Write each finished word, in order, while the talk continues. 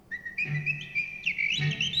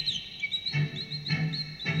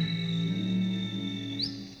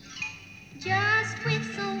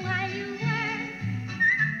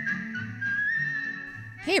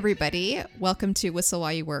everybody. Welcome to Whistle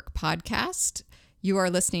While You Work podcast. You are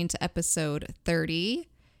listening to episode 30,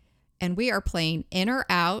 and we are playing In or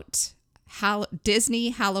Out Disney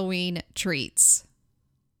Halloween Treats.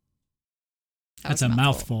 That's a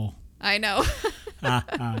mouthful. I know.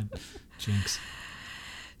 Jinx.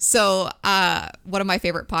 So one of my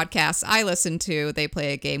favorite podcasts I listen to, they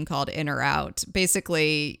play a game called In or Out.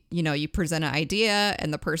 Basically, you present an idea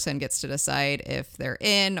and the person gets to decide if they're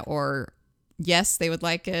in or yes, they would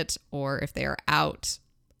like it, or if they are out,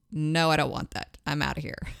 no, I don't want that. I'm out of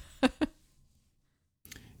here.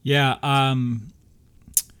 Yeah,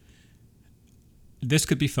 this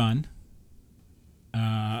could be fun.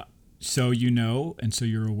 So and so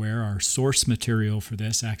you're aware, our source material for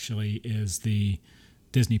this actually is the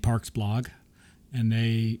Disney Parks blog, and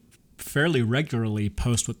they fairly regularly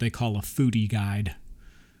post what they call a foodie guide.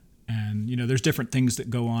 And, there's different things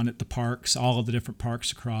that go on at the parks, all of the different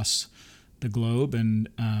parks across the globe, and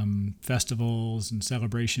festivals and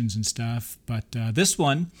celebrations and stuff. But this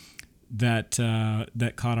one that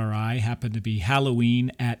caught our eye happened to be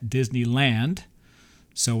Halloween at Disneyland.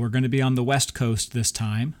 So we're going to be on the West Coast this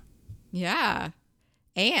time. Yeah.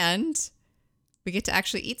 And we get to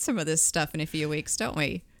actually eat some of this stuff in a few weeks, don't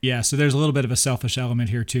we? Yeah, so there's a little bit of a selfish element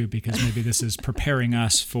here too, because maybe this is preparing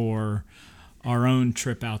us for our own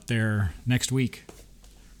trip out there next week.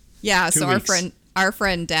 Yeah, so our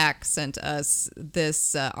friend Dak sent us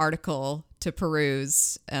this article to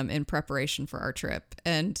peruse in preparation for our trip,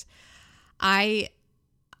 and I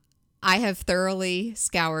have thoroughly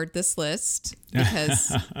scoured this list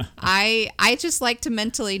because I just like to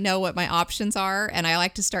mentally know what my options are, and I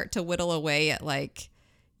like to start to whittle away at like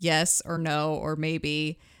yes or no or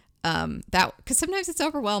maybe that, because sometimes it's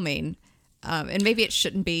overwhelming. And maybe it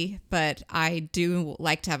shouldn't be, but I do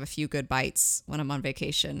like to have a few good bites when I'm on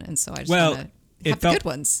vacation, and so I just want to have the good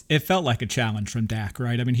ones. It felt like a challenge from Dak,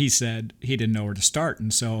 right? I mean, he said he didn't know where to start,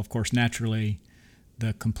 and so, of course, naturally,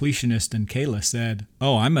 the completionist in Kayla said,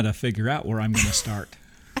 oh, I'm going to figure out where I'm going to start.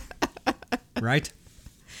 Right?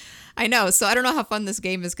 I know, so I don't know how fun this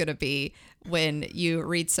game is going to be when you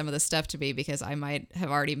read some of the stuff to me, because I might have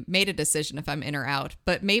already made a decision if I'm in or out,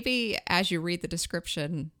 but maybe as you read the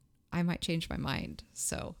description, I might change my mind.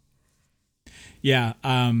 So, yeah,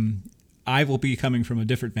 I will be coming from a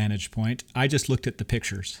different vantage point. I just looked at the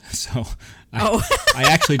pictures, so I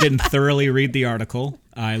actually didn't thoroughly read the article.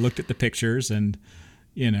 I looked at the pictures, and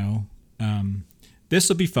this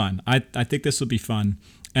will be fun. I think this will be fun,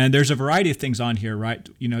 and there's a variety of things on here, right?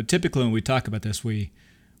 Typically when we talk about this, we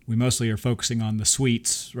mostly are focusing on the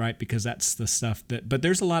sweets, right? Because that's the stuff but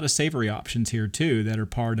there's a lot of savory options here too that are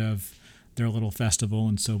part of their little festival,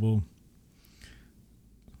 and so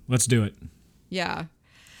let's do it. Yeah.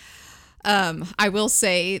 I will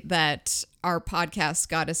say that our podcast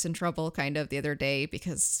got us in trouble kind of the other day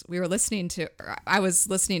because I was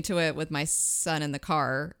listening to it with my son in the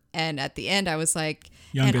car, and at the end I was like,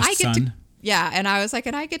 youngest son. And I was like,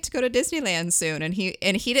 and I get to go to Disneyland soon, and he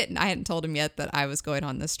didn't. I hadn't told him yet that I was going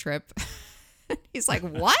on this trip. He's like,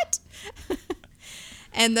 what?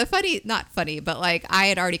 And not funny, but like I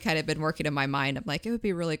had already kind of been working in my mind. I'm like, it would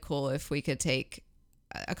be really cool if we could take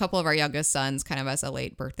a couple of our youngest sons kind of as a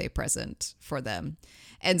late birthday present for them.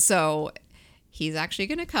 And so he's actually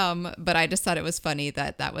going to come, but I just thought it was funny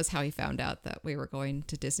that was how he found out that we were going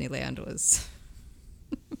to Disneyland, was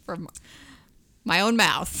from my own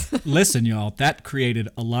mouth. Listen, y'all, that created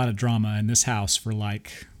a lot of drama in this house for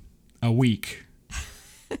like a week.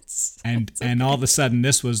 And all of a sudden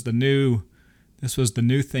this was the new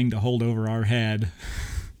thing to hold over our head.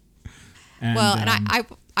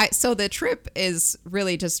 So the trip is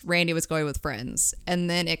really just Randy was going with friends, and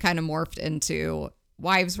then it kind of morphed into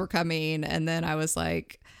wives were coming, and then I was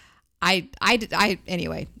like,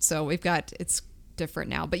 anyway, so it's different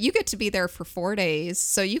now, but you get to be there for 4 days,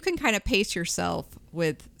 so you can kind of pace yourself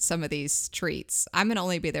with some of these treats. I'm going to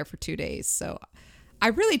only be there for 2 days, so I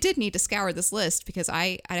really did need to scour this list because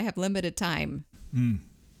I have limited time.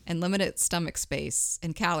 And limited stomach space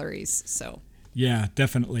and calories. So yeah,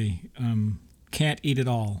 definitely. Can't eat it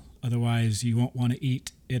all. Otherwise, you won't want to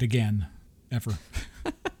eat it again, ever.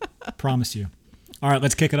 Promise you. All right,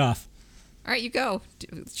 let's kick it off. All right, you go.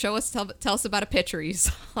 Show us, tell us about a picture you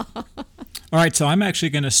saw. All right, so I'm actually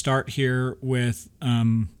going to start here with,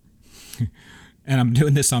 and I'm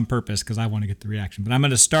doing this on purpose because I want to get the reaction, but I'm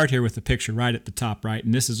going to start here with the picture right at the top, right?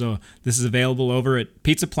 And this is available over at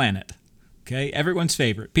Pizza Planet. Okay, everyone's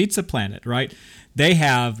favorite, Pizza Planet, right? They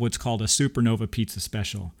have what's called a Supernova Pizza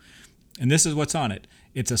Special. And this is what's on it.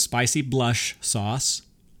 It's a spicy blush sauce.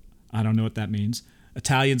 I don't know what that means.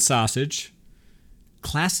 Italian sausage,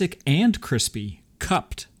 classic and crispy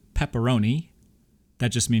cupped pepperoni, That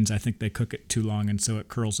just means I think they cook it too long and so it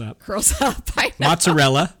curls up. I know.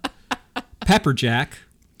 Mozzarella, pepper jack,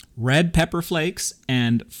 red pepper flakes,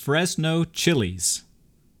 and Fresno chilies.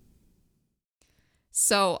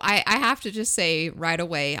 So I have to just say right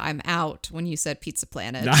away, I'm out when you said Pizza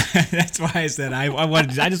Planet. That's why I said I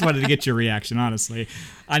just wanted to get your reaction, honestly.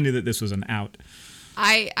 I knew that this was an out.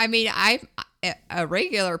 I mean, a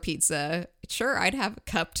regular pizza, sure, I'd have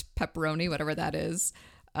cupped pepperoni, whatever that is.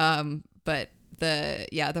 But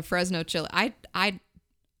the Fresno chili,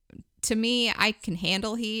 to me, I can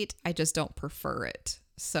handle heat. I just don't prefer it.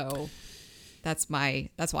 So that's why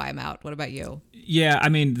I'm out. What about you? Yeah, I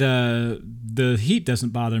mean, the heat doesn't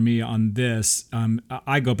bother me on this.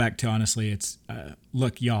 I go back to, honestly, it's,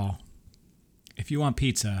 look, y'all, if you want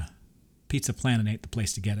Pizza Planet ain't the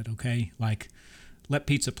place to get it, okay? Like, let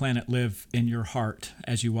Pizza Planet live in your heart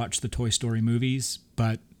as you watch the Toy Story movies,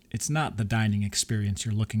 but it's not the dining experience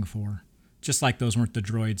you're looking for. Just like those weren't the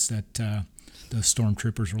droids that the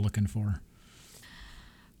stormtroopers were looking for.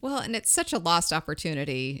 Well, and it's such a lost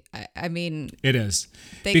opportunity. I mean, it is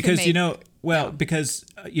because because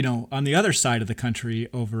on the other side of the country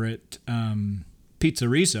over at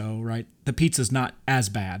Pizzerizzo, right? The pizza's not as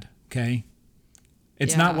bad. Okay,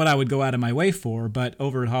 it's not what I would go out of my way for. But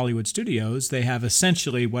over at Hollywood Studios, they have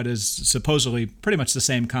essentially what is supposedly pretty much the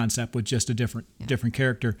same concept with just a different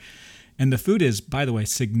character, and the food is, by the way,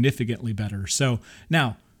 significantly better. So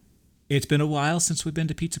now. It's been a while since we've been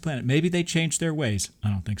to Pizza Planet. Maybe they changed their ways. I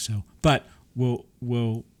don't think so. But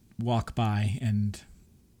we'll walk by and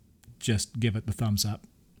just give it the thumbs up.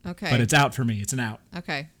 Okay. But it's out for me. It's an out.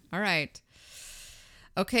 Okay. All right.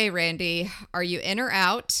 Okay, Randy, are you in or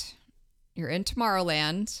out? You're in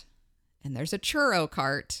Tomorrowland, and there's a churro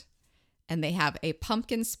cart, and they have a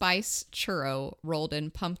pumpkin spice churro rolled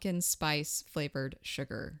in pumpkin spice flavored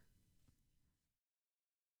sugar.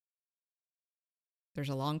 There's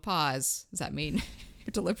a long pause. Does that mean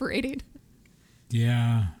you're deliberating?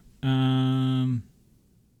 Yeah. Are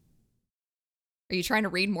you trying to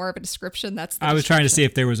read more of a description? I was trying to see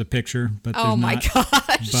if there was a picture, but there's oh my not.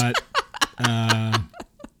 Gosh! But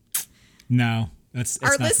no, that's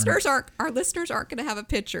our listeners aren't going to have a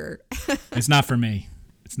picture. It's not for me.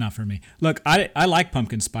 It's not for me. Look, I like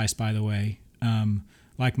pumpkin spice, by the way.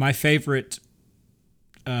 Like my favorite.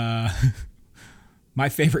 My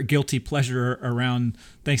favorite guilty pleasure around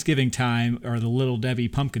Thanksgiving time are the Little Debbie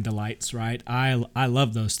pumpkin delights, right? I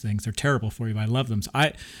love those things. They're terrible for you, but I love them. So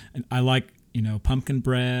I like, pumpkin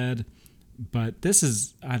bread, but this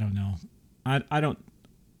is, I don't know. I don't,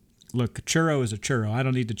 look, a churro is a churro. I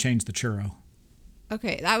don't need to change the churro.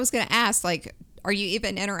 Okay, I was going to ask, like, are you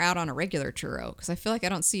even in or out on a regular churro? Because I feel like I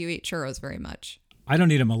don't see you eat churros very much. I don't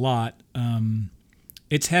eat them a lot.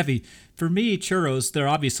 It's heavy. For me, churros, they're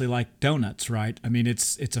obviously like donuts, right? I mean,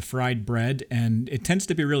 it's a fried bread, and it tends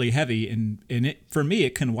to be really heavy, and it, for me,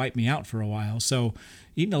 it can wipe me out for a while. So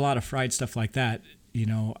eating a lot of fried stuff like that,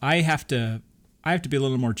 I have to be a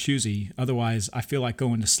little more choosy. Otherwise, I feel like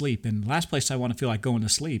going to sleep. And the last place I want to feel like going to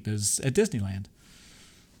sleep is at Disneyland.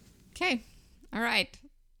 Okay. All right.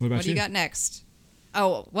 What about you? What do you got next?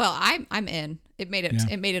 Oh, well, I'm in. It made it. Yeah.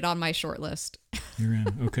 It made it on my short list. You're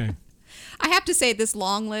in. Okay. I have to say, this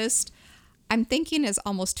long list, I'm thinking is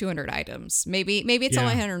almost 200 items. Maybe it's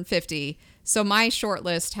only 150. So my short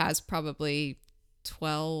list has probably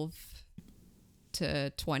 12 to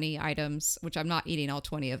 20 items, which I'm not eating all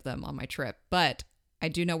 20 of them on my trip, but I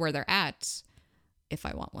do know where they're at if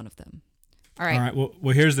I want one of them. All right.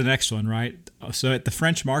 Well, here's the next one, right? So at the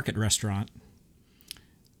French Market restaurant,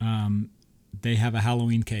 they have a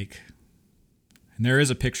Halloween cake, and there is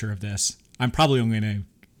a picture of this. I'm probably only going to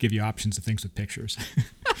give you options of things with pictures.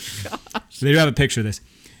 So they do have a picture of this.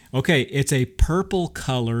 Okay, it's a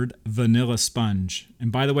purple-colored vanilla sponge.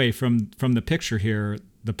 And by the way, from the picture here,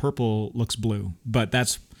 the purple looks blue, but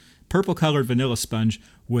that's purple-colored vanilla sponge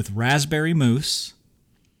with raspberry mousse,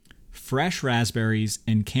 fresh raspberries,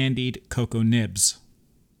 and candied cocoa nibs.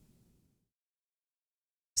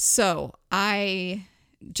 So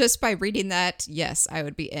just by reading that, yes, I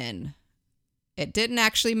would be in. It didn't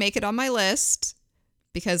actually make it on my list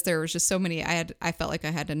because there was just so many. I felt like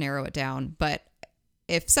I had to narrow it down. But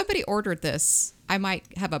if somebody ordered this, I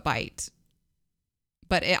might have a bite.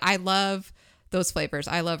 But I love those flavors.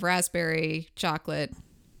 I love raspberry, chocolate.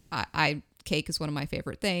 Cake is one of my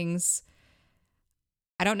favorite things.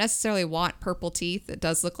 I don't necessarily want purple teeth.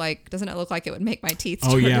 Doesn't it look like it would make my teeth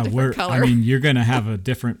turn a different color? I mean, you're going to have a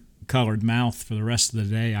different colored mouth for the rest of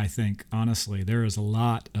the day, I think. Honestly, there is a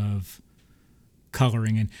lot of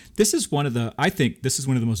coloring, and I think this is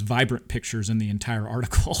one of the most vibrant pictures in the entire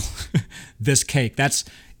article. This cake,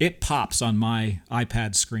 it pops on my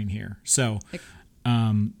iPad screen here. So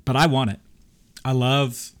But I want it. I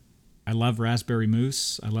love raspberry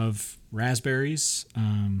mousse. I love raspberries.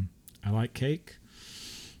 I like cake.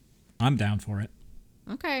 I'm down for it.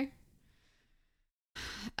 Okay.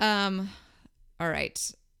 All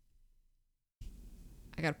right.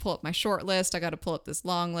 I got to pull up my short list. I got to pull up this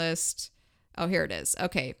long list. Oh, here it is.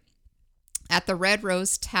 Okay. At the Red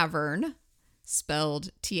Rose Tavern, spelled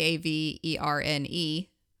Taverne.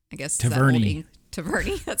 I guess Taverny.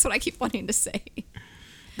 Taverny. That's what I keep wanting to say.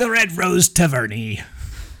 The Red Rose Taverny.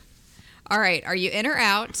 All right. Are you in or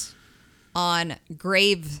out on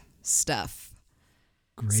grave stuff?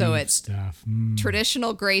 So it's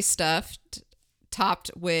traditional gray stuff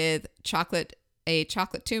topped with a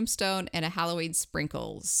chocolate tombstone and a Halloween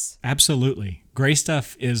sprinkles. Absolutely. Gray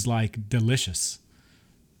stuff is like delicious.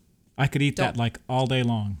 I could eat that like all day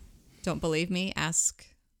long. Don't believe me? Ask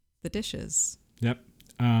the dishes. Yep.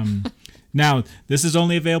 Now, this is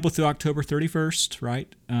only available through October 31st,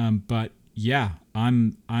 right? But yeah,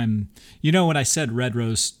 I'm when I said Red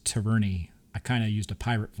Rose Taverny, I kind of used a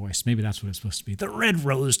pirate voice. Maybe that's what it's supposed to be. The Red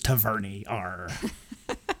Rose Taverny. Arr.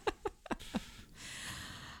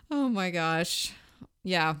 Oh my gosh.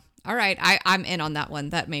 Yeah. All right. I'm in on that one.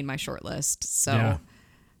 That made my short list. So, yeah.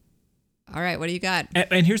 All right. What do you got?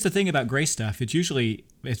 And here's the thing about gray stuff. It's usually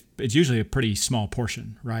a pretty small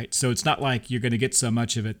portion, right? So it's not like you're going to get so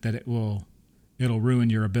much of it that it'll ruin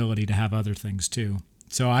your ability to have other things too.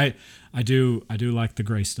 So I do like the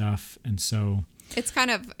gray stuff. And so it's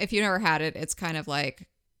kind of, if you never had it, it's kind of like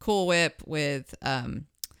Cool Whip with,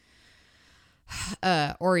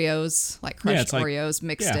 Oreos, like crushed Oreos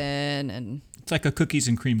mixed in, and it's like a cookies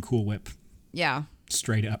and cream Cool Whip. Yeah.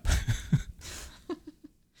 Straight up.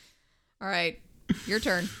 All right. Your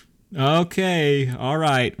turn. Okay. All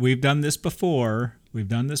right. We've done this before. We've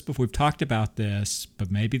talked about this,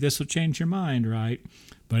 but maybe this will change your mind, right?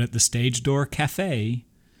 But at the Stage Door Cafe,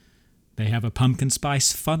 they have a pumpkin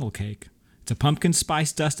spice funnel cake. It's a pumpkin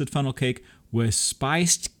spice dusted funnel cake with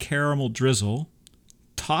spiced caramel drizzle,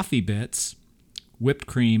 toffee bits, whipped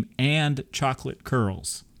cream, and chocolate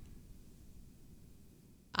curls.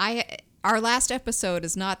 Our last episode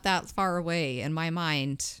is not that far away in my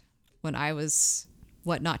mind when I was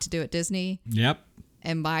what not to do at Disney. Yep.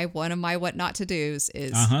 And one of my what not to do's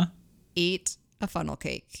is eat a funnel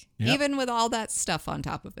cake, even with all that stuff on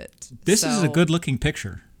top of it. This is a good looking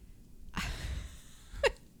picture.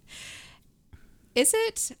 Is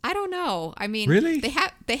it? I don't know. I mean, really? They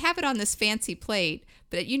have it on this fancy plate,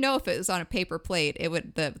 but if it was on a paper plate, it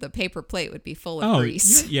would the paper plate would be full of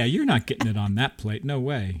grease. Yeah, you're not getting it on that plate. No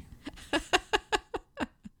way.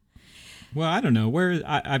 Well, I don't know.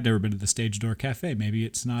 I've never been to the Stage Door Cafe. Maybe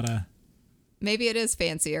it's not a... Maybe it is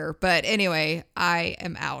fancier. But anyway, I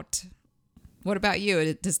am out. What about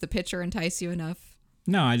you? Does the picture entice you enough?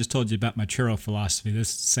 No, I just told you about my churro philosophy.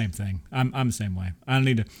 This is the same thing. I'm the same way. I don't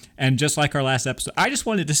need to... And just like our last episode, I just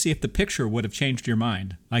wanted to see if the picture would have changed your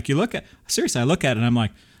mind. Like I look at it and I'm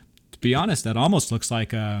like, to be honest, that almost looks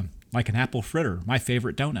like an apple fritter, my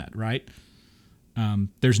favorite donut, right?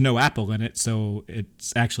 There's no apple in it, so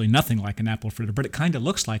it's actually nothing like an apple fritter, but it kind of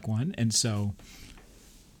looks like one, and so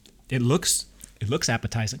it looks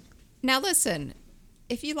appetizing. Now listen,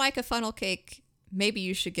 if you like a funnel cake, maybe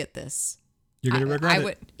you should get this. You're gonna regret it. I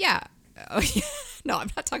would, yeah. Oh, yeah. No,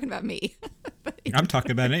 I'm not talking about me. I'm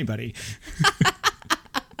talking about anybody.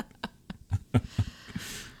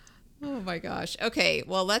 Oh my gosh. Okay,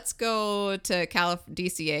 well let's go to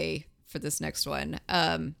DCA for this next one.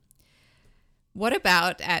 What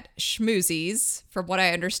about at Schmoozies? From what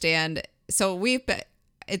I understand, so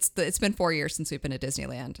it's been 4 years since we've been to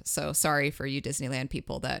Disneyland. So sorry for you Disneyland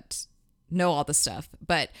people that know all the stuff.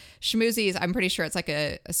 But Schmoozies, I'm pretty sure it's like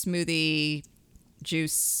a smoothie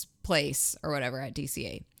juice place or whatever at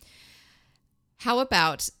DCA. How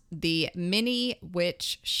about the Mini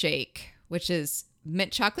Witch Shake, which is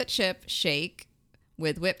mint chocolate chip shake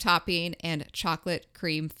with whipped topping and chocolate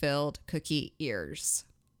cream filled cookie ears?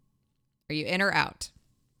 Are you in or out?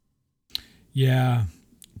 Yeah,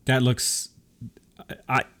 that looks.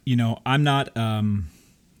 I'm not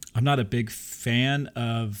a big fan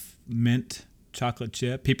of mint chocolate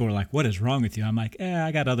chip. People are like, "What is wrong with you?" I'm like,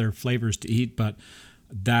 I got other flavors to eat, but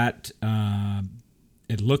that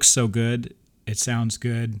it looks so good. It sounds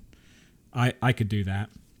good. I could do that.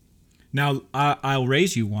 Now I'll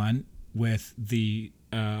raise you one with the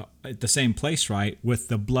at the same place, right? With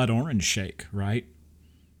the blood orange shake, right?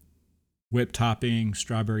 Whipped topping,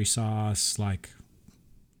 strawberry sauce, like.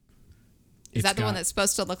 Is that the one that's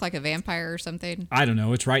supposed to look like a vampire or something? I don't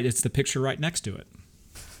know. It's right. It's the picture right next to it.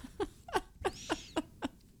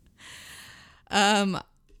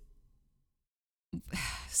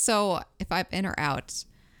 So if I'm in or out,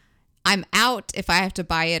 I'm out if I have to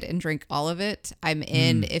buy it and drink all of it. I'm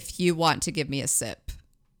in if you want to give me a sip.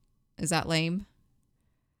 Is that lame?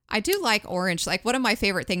 I do like orange. Like one of my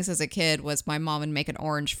favorite things as a kid was my mom would make an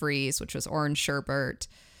orange freeze, which was orange sherbet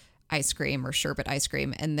ice cream or sherbet ice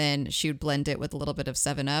cream. And then she would blend it with a little bit of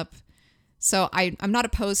 7-Up. So I'm not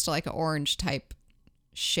opposed to like an orange type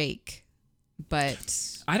shake,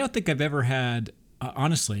 but I don't think I've ever had,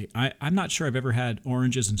 honestly, I'm not sure I've ever had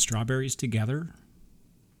oranges and strawberries together.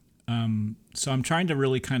 So I'm trying to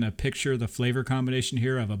really kind of picture the flavor combination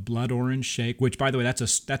here of a blood orange shake, which, by the way, that's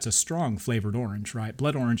a strong flavored orange, right?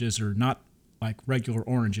 Blood oranges are not like regular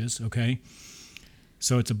oranges, okay?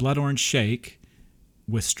 So it's a blood orange shake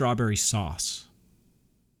with strawberry sauce.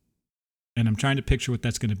 And I'm trying to picture what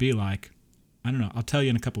that's going to be like. I don't know. I'll tell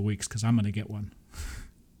you in a couple of weeks because I'm going to get one.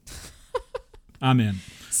 I'm in.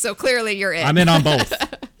 So clearly you're in. I'm in on both.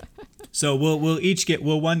 So we'll get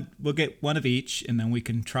one of each, and then we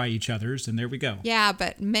can try each other's, and there we go. Yeah,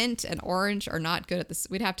 but mint and orange are not good at this.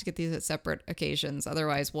 We'd have to get these at separate occasions.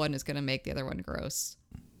 Otherwise, one is going to make the other one gross.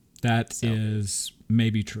 That is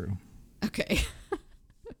maybe true. Okay.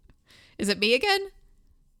 Is it me again?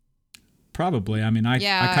 Probably. I mean, I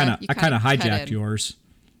kind of hijacked yours.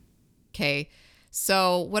 Okay.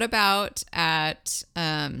 So what about at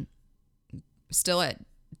still at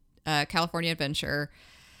California Adventure?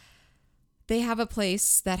 They have a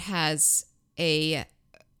place that has a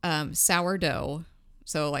sourdough,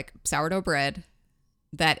 so like sourdough bread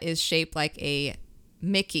that is shaped like a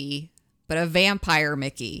Mickey, but a vampire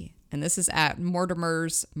Mickey. And this is at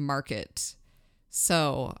Mortimer's Market.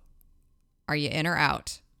 So are you in or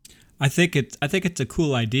out? I think it's a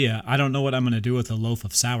cool idea. I don't know what I'm going to do with a loaf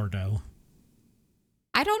of sourdough.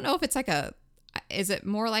 I don't know if it's like is it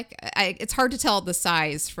more like, it's hard to tell the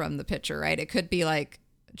size from the picture, right? It could be like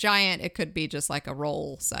giant. It could be just like a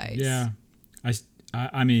roll size. Yeah.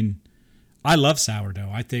 I mean, I love sourdough.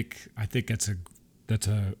 I think that's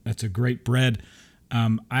a great bread.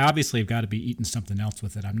 I obviously have got to be eating something else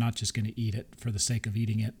with it. I'm not just going to eat it for the sake of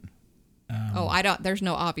eating it. There's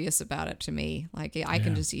no obvious about it to me. Like I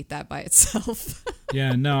can just eat that by itself.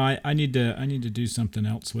 Yeah, no, I need to do something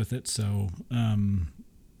else with it. So,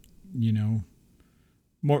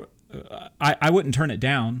 more, I wouldn't turn it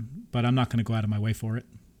down, but I'm not going to go out of my way for it.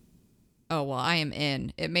 Oh, well, I am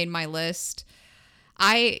in. It made my list.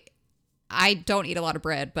 I don't eat a lot of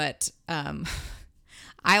bread, but,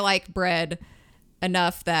 I like bread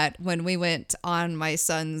enough that when we went on my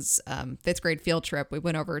son's 5th grade field trip, we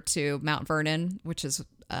went over to Mount Vernon, which is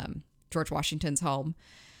George Washington's home.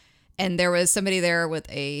 And there was somebody there with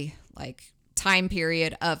a like time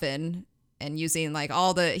period oven and using like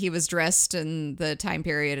he was dressed in the time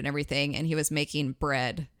period and everything. And he was making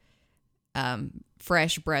bread,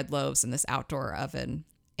 fresh bread loaves in this outdoor oven.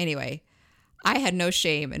 Anyway, I had no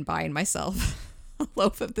shame in buying myself a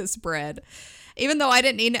loaf of this bread. Even though I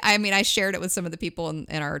didn't eat it, I mean, I shared it with some of the people in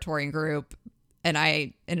our touring group, and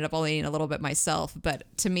I ended up only eating a little bit myself. But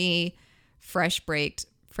to me, fresh baked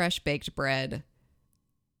bread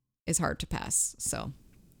is hard to pass. So,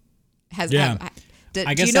 I guess do you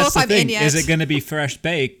know that's if the I'm thing. in yet? Is it going to be fresh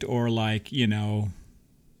baked or like, is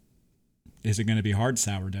it going to be hard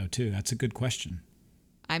sourdough too? That's a good question.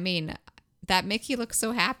 I mean, that Mickey looks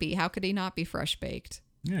so happy. How could he not be fresh baked?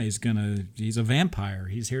 Yeah, he's a vampire.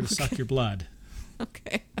 He's here to suck your blood.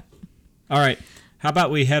 Okay. All right. How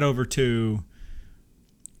about we head over to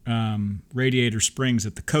Radiator Springs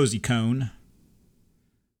at the Cozy Cone?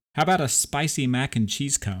 How about a spicy mac and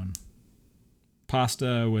cheese cone?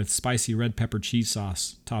 Pasta with spicy red pepper cheese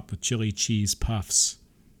sauce topped with chili cheese puffs.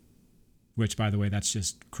 Which, by the way, that's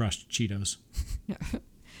just crushed Cheetos.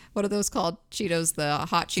 What are those called? Cheetos, the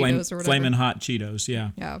hot Cheetos or whatever? Flamin' hot Cheetos,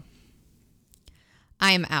 yeah. Yeah.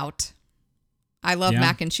 I am out. I love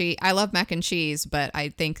mac and cheese. I love mac and cheese, but I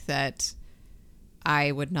think that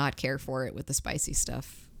I would not care for it with the spicy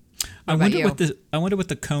stuff. I wonder what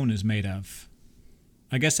the cone is made of.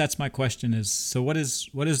 I guess that's my question. So what is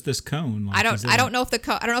this cone like? I don't know if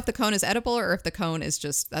the cone is edible or if the cone is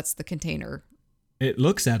just that's the container. It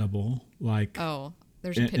looks edible, like. Oh,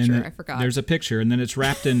 there's a picture. I forgot. There's a picture, and then it's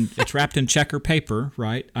wrapped in checker paper,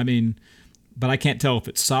 right? I mean, but I can't tell if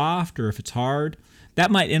it's soft or if it's hard. That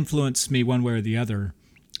might influence me one way or the other.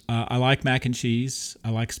 I like mac and cheese. I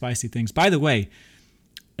like spicy things. By the way,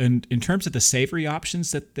 in terms of the savory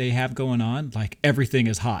options that they have going on, like everything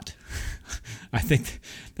is hot. I think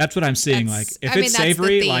that's what I'm seeing. It's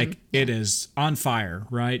savory, like it is on fire,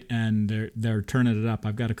 right? And they're turning it up.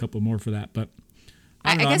 I've got a couple more for that, but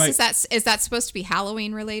I guess is that supposed to be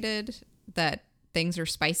Halloween related? That things are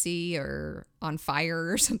spicy or on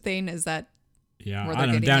fire or something? Is that? Yeah, where I they're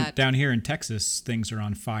don't know. getting Down here in Texas, things are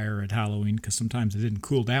on fire at Halloween because sometimes it didn't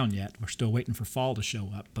cool down yet. We're still waiting for fall to show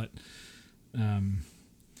up. But in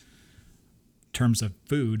terms of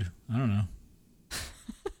food, I don't know.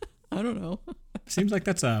 I don't know. Seems like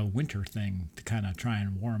that's a winter thing to kind of try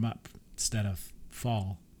and warm up instead of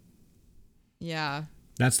fall. Yeah.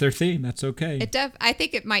 That's their theme. That's okay. I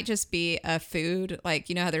think it might just be a food, like,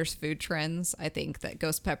 you know how there's food trends? I think that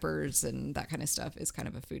ghost peppers and that kind of stuff is kind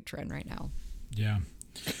of a food trend right now. Yeah.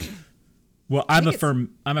 Well, I'm a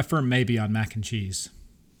firm maybe on mac and cheese.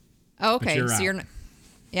 Oh, okay. You're so out. you're not,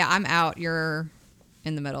 yeah, I'm out. You're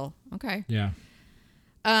in the middle. Okay. Yeah.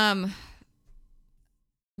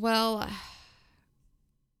 Well,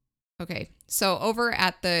 okay. So over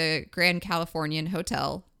at the Grand Californian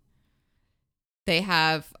Hotel, they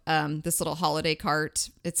have this little holiday cart.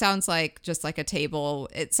 It sounds like just like a table.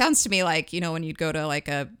 It sounds to me like, you know, when you'd go to like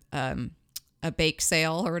a bake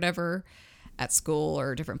sale or whatever at school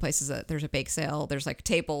or different places that there's a bake sale. There's like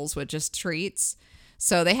tables with just treats.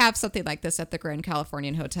 So they have something like this at the Grand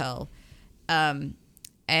Californian Hotel. And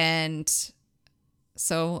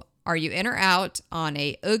so are you in or out on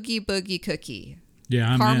a Oogie Boogie cookie?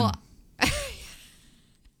 Yeah, I'm in.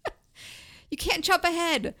 You can't jump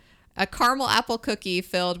ahead. A caramel apple cookie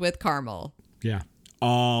filled with caramel. Yeah,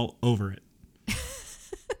 all over it.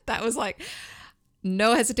 That was like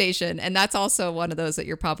no hesitation. And that's also one of those that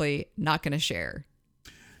you're probably not going to share.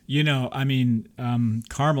 You know, I mean,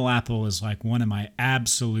 caramel apple is like one of my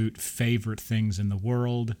absolute favorite things in the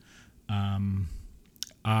world.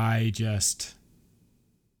 I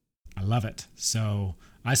love it. So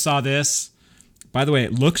I saw this. By the way,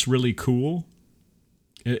 it looks really cool.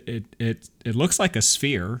 It looks like a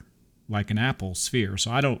sphere, like an apple sphere.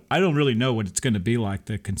 So I don't really know what it's going to be like,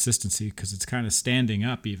 the consistency, because it's kind of standing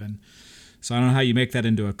up even. So I don't know how you make that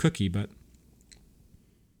into a cookie, but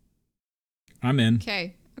I'm in.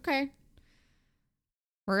 Okay.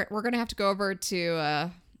 We're going to have to go over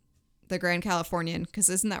to the Grand Californian, because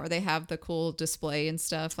isn't that where they have the cool display and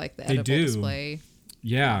stuff, like the edible display?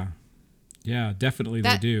 Yeah, definitely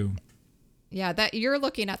they do. Yeah, that you're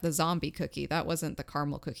looking at the zombie cookie. That wasn't the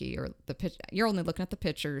caramel cookie or you're only looking at the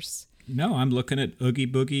pictures. No, I'm looking at Oogie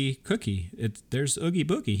Boogie cookie. There's Oogie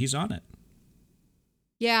Boogie. He's on it.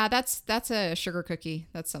 Yeah, that's a sugar cookie.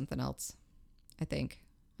 That's something else, I think.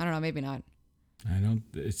 I don't know, maybe not.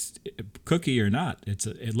 It's cookie or not.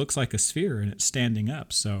 It looks like a sphere and it's standing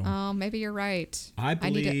up. So maybe you're right. I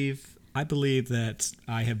believe that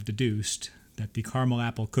I have deduced that the caramel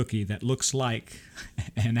apple cookie that looks like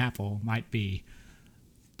an apple might be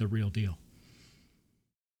the real deal.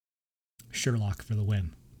 Sherlock for the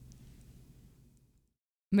win.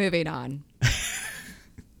 Moving on.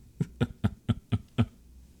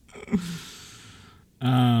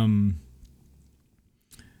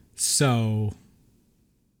 So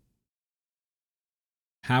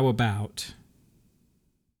how about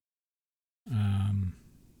I'm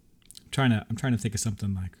trying to think of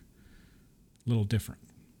something like a little different.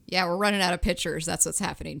 Yeah, we're running out of pictures. That's what's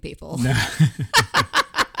happening, people. No.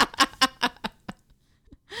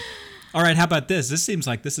 All right, how about this? This seems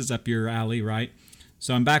like this is up your alley, right?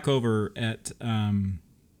 So I'm back over at, I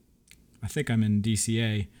think I'm in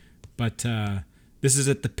DCA, but this is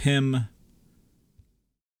at the PIM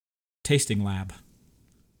Tasting Lab.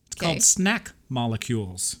 It's called Snack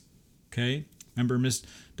Molecules. Okay? Remember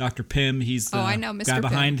Dr. Pym? He's the I know, Mr. guy Pym.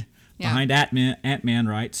 behind Ant-Man,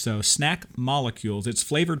 right? So Snack Molecules. It's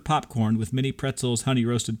flavored popcorn with mini pretzels, honey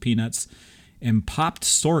roasted peanuts, and popped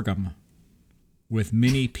sorghum with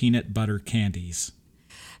mini peanut butter candies.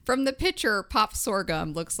 From the picture, popped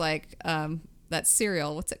sorghum looks like that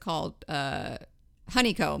cereal. What's it called?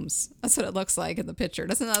 Honeycombs. That's what it looks like in the picture.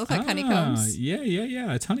 Doesn't that look like honeycombs?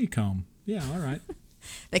 Yeah. It's honeycomb. Yeah, all right.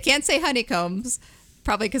 They can't say honeycombs,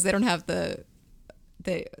 probably because they don't have the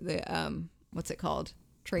what's it called?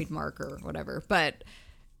 Trademark or whatever. But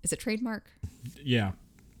is it trademark? Yeah.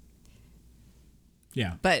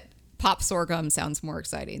 But pop sorghum sounds more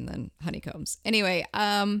exciting than honeycombs. Anyway,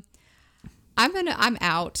 I'm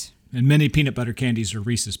out. And many peanut butter candies are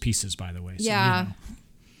Reese's Pieces, by the way. So, yeah. You know.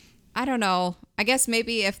 I don't know. I guess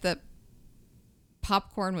maybe if the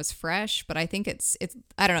popcorn was fresh, but I think it's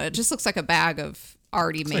I don't know. It just looks like a bag of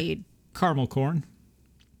already made like caramel corn.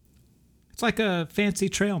 It's like a fancy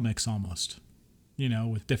trail mix almost,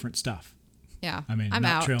 with different stuff. Yeah. I mean, I'm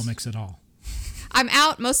not out. trail mix at all. I'm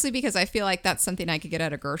out mostly because I feel like that's something I could get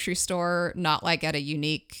at a grocery store, not like at a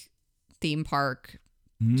unique theme park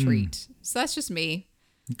treat. So that's just me.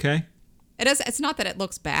 Okay. It's not that it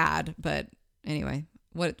looks bad, but anyway,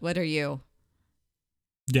 what are you?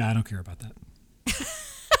 Yeah, I don't care about that.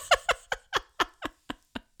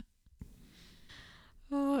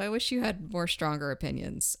 I wish you had more stronger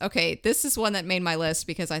opinions. Okay, this is one that made my list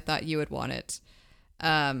because I thought you would want it.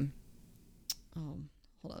 Oh, hold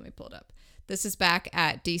on, let me pull it up. This is back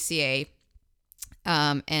at DCA.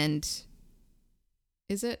 And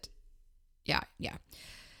is it? Yeah.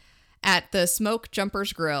 At the Smoke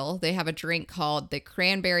Jumpers Grill, they have a drink called the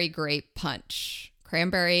Cranberry Grape Punch.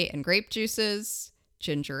 Cranberry and grape juices,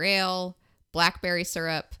 ginger ale, blackberry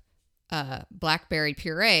syrup, blackberry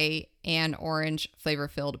puree, and orange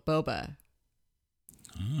flavor-filled boba.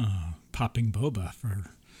 Oh, popping boba for,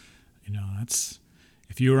 that's,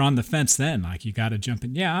 if you were on the fence then, like you got to jump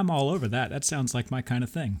in. Yeah, I'm all over that. That sounds like my kind of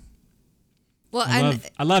thing. Well,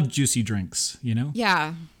 I love juicy drinks,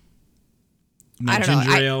 Yeah. And that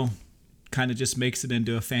ginger ale kind of just makes it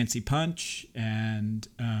into a fancy punch, and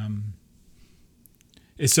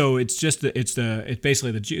so it's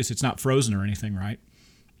basically the juice. It's not frozen or anything, right?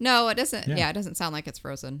 No, it doesn't. Yeah, it doesn't sound like it's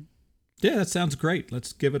frozen. Yeah, that sounds great.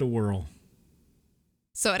 Let's give it a whirl.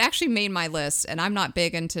 So it actually made my list, and I'm not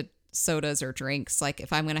big into sodas or drinks. Like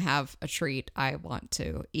if I'm going to have a treat, I want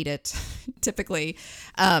to eat it typically.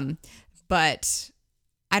 But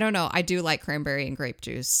I don't know. I do like cranberry and grape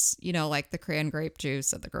juice, like the cran grape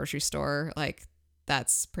juice at the grocery store. Like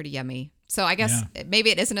that's pretty yummy. So I guess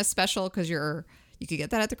maybe it isn't as special because you could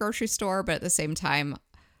get that at the grocery store, but at the same time,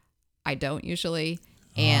 I don't usually.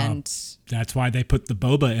 And that's why they put the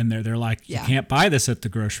boba in there. They're like, you can't buy this at the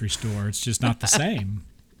grocery store. It's just not the same.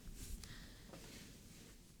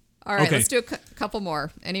 All right, let's do a couple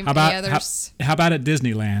more. Any others? How about at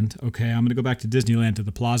Disneyland? Okay, I'm going to go back to Disneyland, to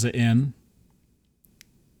the Plaza Inn.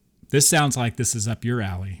 This sounds like this is up your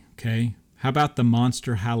alley, okay? How about the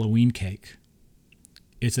Monster Halloween cake?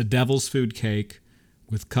 It's a devil's food cake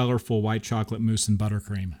with colorful white chocolate mousse and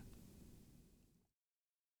buttercream.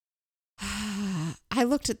 I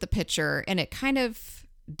looked at the picture and it kind of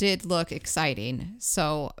did look exciting.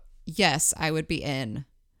 So, yes, I would be in.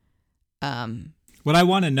 What I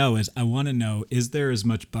want to know is there as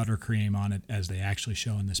much buttercream on it as they actually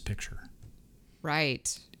show in this picture?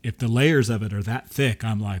 Right. If the layers of it are that thick,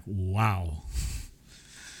 I'm like, wow.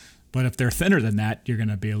 But if they're thinner than that, you're going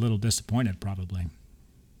to be a little disappointed probably.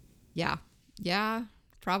 Yeah. Yeah,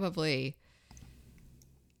 probably.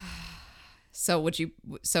 So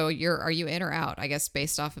are you in or out? I guess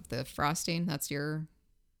based off of the frosting, that's your.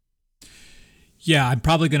 Yeah, I'm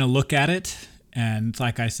probably going to look at it, and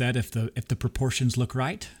like I said, if the proportions look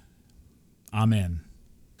right, I'm in.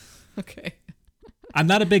 Okay. I'm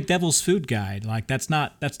not a big devil's food guy. Like that's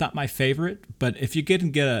not my favorite, but if you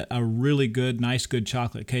get a really good, nice, good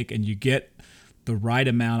chocolate cake and you get the right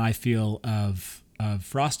amount, I feel, of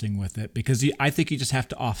frosting with it, because I think you just have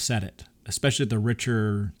to offset it. Especially the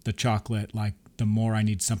richer the chocolate, like the more I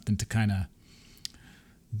need something to kind of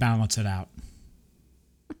balance it out.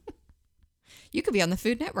 You could be on the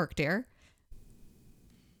Food Network, dear.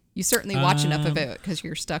 You certainly watch enough of it because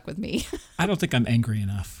you're stuck with me. I don't think I'm angry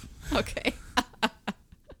enough. Okay.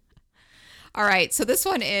 All right. So this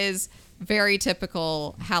one is very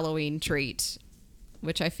typical Halloween treat,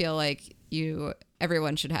 which I feel like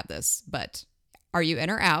everyone should have this. But are you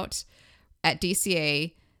in or out? At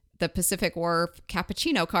DCA, the Pacific Wharf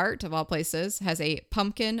Cappuccino Cart, of all places, has a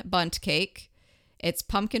pumpkin bundt cake. It's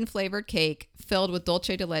pumpkin flavored cake filled with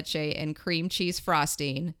dulce de leche and cream cheese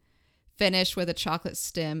frosting, finished with a chocolate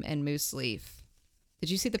stem and mousse leaf.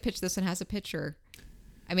 Did you see the picture? This one has a picture.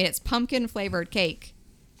 I mean, it's pumpkin flavored cake.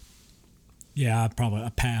 Yeah, probably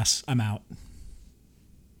a pass. I'm out.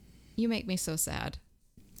 You make me so sad.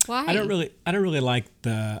 Why? I don't really like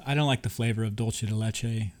the flavor of dulce de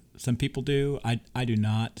leche. Some people do. I do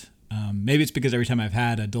not. Maybe it's because every time I've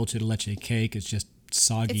had a dulce de leche cake, it's just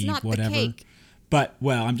soggy, it's not whatever. The cake. But,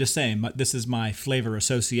 well, I'm just saying, this is my flavor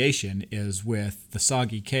association is with the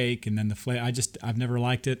soggy cake and then the flavor. I've never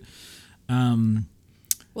liked it. Well,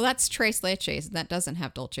 that's tres leches, and that doesn't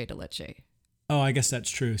have dulce de leche. Oh, I guess that's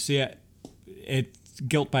true. See, it's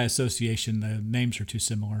guilt by association. The names are too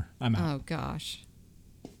similar. I'm out. Oh, gosh.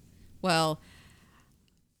 Well,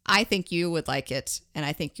 I think you would like it, and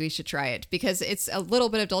I think we should try it because it's a little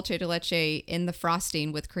bit of dulce de leche in the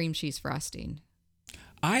frosting with cream cheese frosting.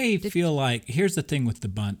 I feel like, here's the thing with the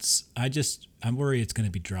bunts. I'm worried it's going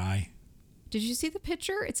to be dry. Did you see the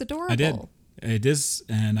picture? It's adorable. I did. It is,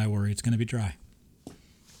 and I worry it's going to be dry.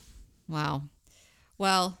 Wow.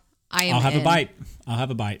 Well, I'll have a bite. I'll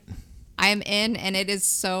have a bite. I am in, and it is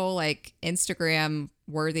so like Instagram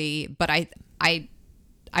worthy, but I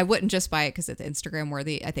wouldn't just buy it because it's Instagram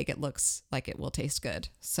worthy. I think it looks like it will taste good.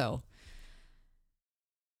 So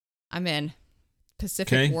I'm in.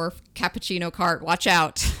 Pacific Wharf Cappuccino Cart. Watch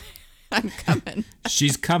out. I'm coming.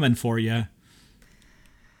 She's coming for you.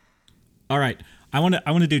 All right. I want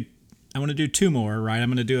to do two more, right? I'm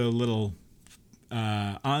going to do a little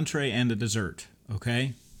entree and a dessert.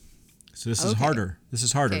 Okay. So this is harder. This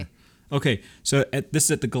is harder. Okay. So this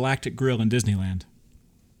is at the Galactic Grill in Disneyland.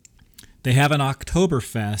 They have an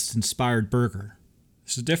Oktoberfest inspired burger.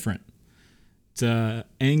 This is different. It's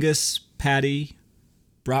Angus patty,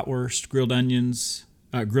 bratwurst, grilled onions,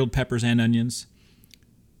 grilled peppers and onions,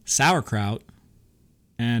 sauerkraut,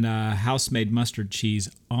 and house-made mustard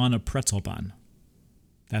cheese on a pretzel bun.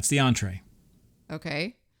 That's the entree.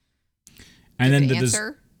 Okay. And then the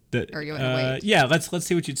answer? Or you want to wait? Yeah, let's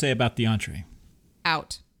see what you'd say about the entree.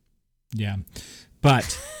 Out. Yeah.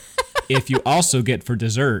 But if you also get for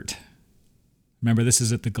dessert, remember this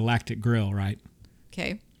is at the Galactic Grill, right?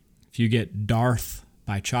 Okay. If you get Darth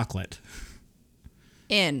by chocolate.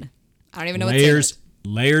 I don't even know what's in it.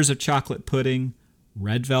 Layers of chocolate pudding,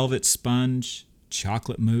 red velvet sponge,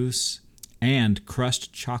 chocolate mousse, and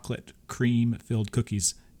crushed chocolate cream-filled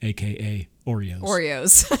cookies, a.k.a.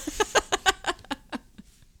 Oreos.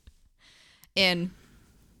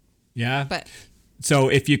 Yeah. But so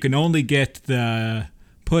if you can only get the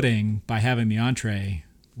pudding by having the entree,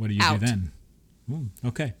 what do you do then? Ooh,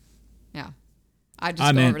 okay. Yeah.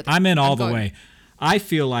 I'm in all the way. I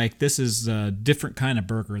feel like this is a different kind of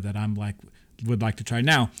burger that would like to try.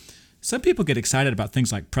 Now, some people get excited about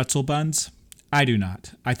things like pretzel buns. I do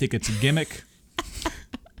not. I think it's a gimmick.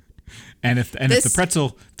 and if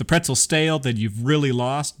the pretzel's stale, then you've really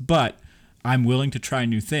lost. But I'm willing to try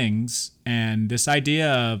new things. And this idea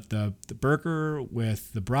of the burger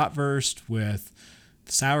with the bratwurst, with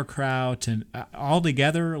the sauerkraut, and all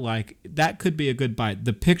together, like that could be a good bite.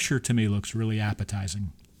 The picture to me looks really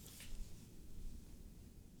appetizing.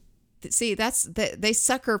 See, they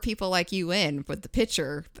sucker people like you in with the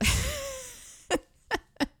picture.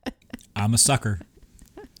 I'm a sucker.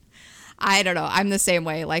 I don't know. I'm the same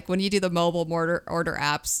way. Like when you do the mobile order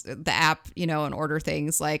apps, the app, and order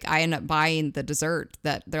things, like I end up buying the dessert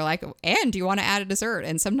that they're like, and do you want to add a dessert?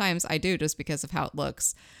 And sometimes I do just because of how it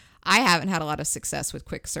looks. I haven't had a lot of success with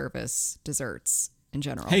quick service desserts in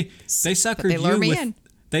general. Hey, they suckered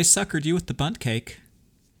you with the bundt cake.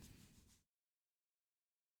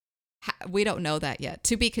 We don't know that yet.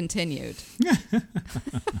 To be continued.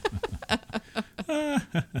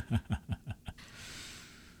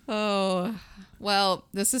 Oh, well,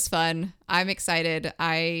 this is fun. I'm excited.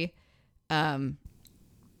 I had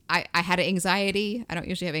anxiety. I don't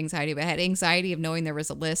usually have anxiety, but I had anxiety of knowing there was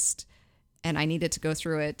a list and I needed to go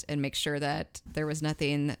through it and make sure that there was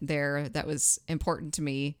nothing there that was important to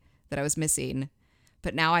me that I was missing.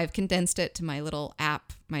 But now I've condensed it to my little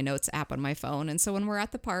app, my notes app on my phone. And so when we're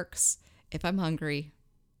at the parks, if I'm hungry,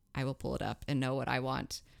 I will pull it up and know what I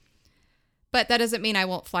want. But that doesn't mean I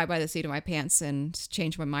won't fly by the seat of my pants and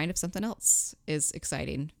change my mind if something else is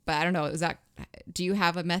exciting. But I don't know. Do you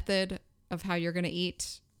have a method of how you're going to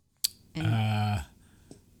eat? I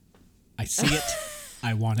see it.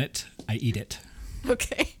 I want it. I eat it.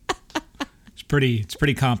 Okay. It's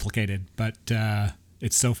pretty complicated, but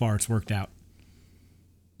so far it's worked out.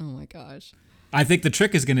 Oh my gosh. I think the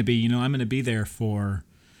trick is going to be, I'm going to be there for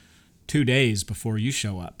 2 days before you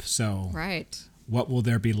show up. So right. What will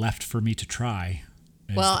there be left for me to try?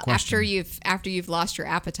 Well, after you've lost your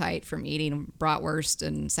appetite from eating bratwurst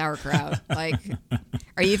and sauerkraut, like,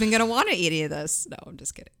 are you even going to want to eat any of this? No, I'm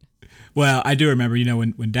just kidding. Well, I do remember,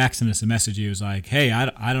 when Dax sent us a message, he was like, hey,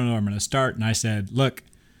 I don't know where I'm going to start. And I said, look,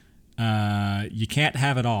 you can't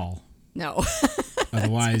have it all. No.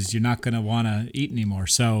 Otherwise, you're not going to want to eat anymore.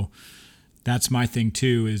 So that's my thing,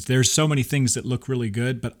 too, is there's so many things that look really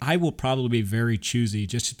good, but I will probably be very choosy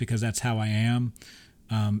just because that's how I am,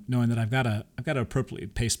 knowing that I've got to appropriately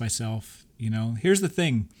pace myself. Here's the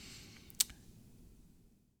thing.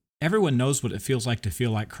 Everyone knows what it feels like to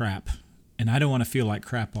feel like crap. And I don't want to feel like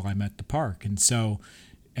crap while I'm at the park. And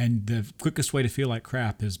the quickest way to feel like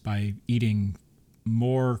crap is by eating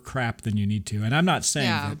more crap than you need to. And I'm not saying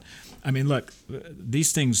that. I mean, look,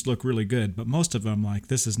 these things look really good, but most of them, like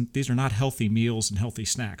these are not healthy meals and healthy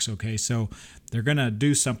snacks. Okay, so they're gonna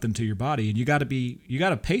do something to your body, and you got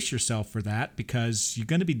to pace yourself for that because you're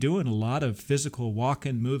gonna be doing a lot of physical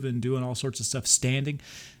walking, moving, doing all sorts of stuff, standing.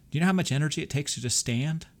 Do you know how much energy it takes to just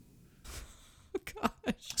stand?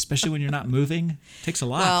 Gosh. Especially when you're not moving. It takes a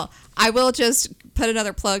lot. Well, I will just put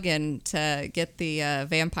another plug in to get the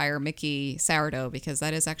Vampire Mickey sourdough because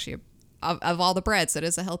that is actually, of all the breads, it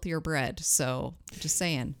is a healthier bread. So, just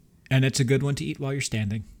saying. And it's a good one to eat while you're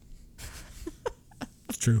standing.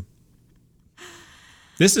 It's true.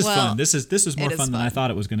 This is fun. This is more fun than I thought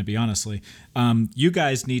it was going to be, honestly. You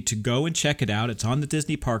guys need to go and check it out. It's on the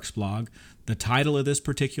Disney Parks blog. The title of this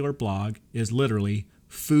particular blog is literally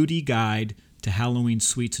Foodie Guide to Halloween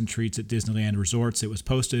Sweets and Treats at Disneyland Resorts. It was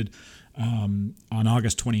posted on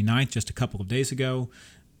August 29th, just a couple of days ago.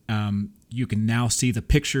 You can now see the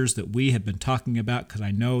pictures that we have been talking about, because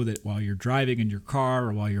I know that while you're driving in your car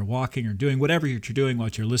or while you're walking or doing whatever you're doing while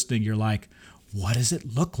you're listening, you're like, what does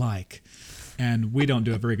it look like? And we don't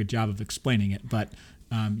do a very good job of explaining it, but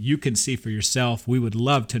you can see for yourself. We would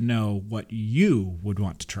love to know what you would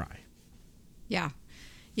want to try. Yeah.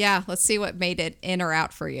 Yeah, let's see what made it in or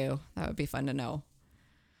out for you. That would be fun to know.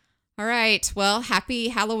 All right. Well, happy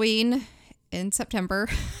Halloween in September.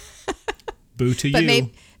 Boo to you.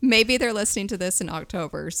 But maybe they're listening to this in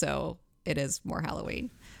October, so it is more Halloween.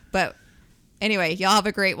 But anyway, y'all have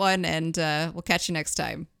a great one, and we'll catch you next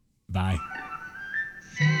time. Bye.